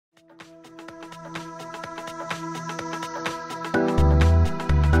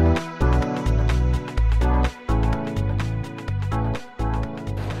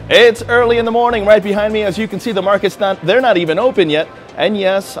It's early in the morning. Right behind me, as you can see, the market's they're not even open yet. And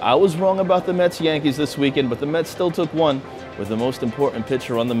yes, I was wrong about the Mets-Yankees this weekend, but the Mets still took one with the most important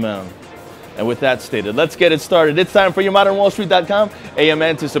pitcher on the mound. And with that stated, let's get it started. It's time for your ModernWallStreet.com AM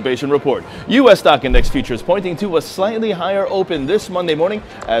Anticipation Report. U.S. stock index futures pointing to a slightly higher open this Monday morning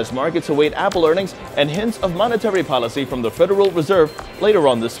as markets await Apple earnings and hints of monetary policy from the Federal Reserve later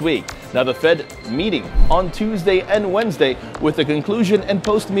on this week. Now, the Fed meeting on Tuesday and Wednesday with the conclusion and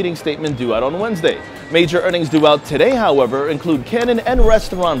post-meeting statement due out on Wednesday. Major earnings due out today, however, include Canon and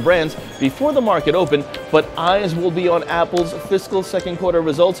Restaurant Brands before the market open, but eyes will be on Apple's fiscal second quarter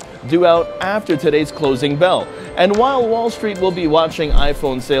results due out after today's closing bell. And while Wall Street will be watching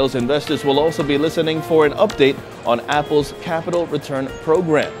iPhone sales, investors will also be listening for an update on Apple's capital return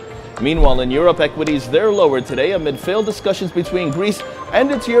program. Meanwhile, in Europe, equities, they're lower today amid failed discussions between Greece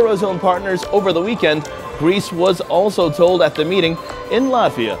and its Eurozone partners over the weekend. Greece was also told at the meeting in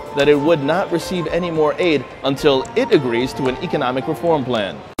Latvia that it would not receive any more aid until it agrees to an economic reform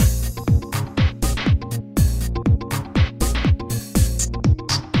plan.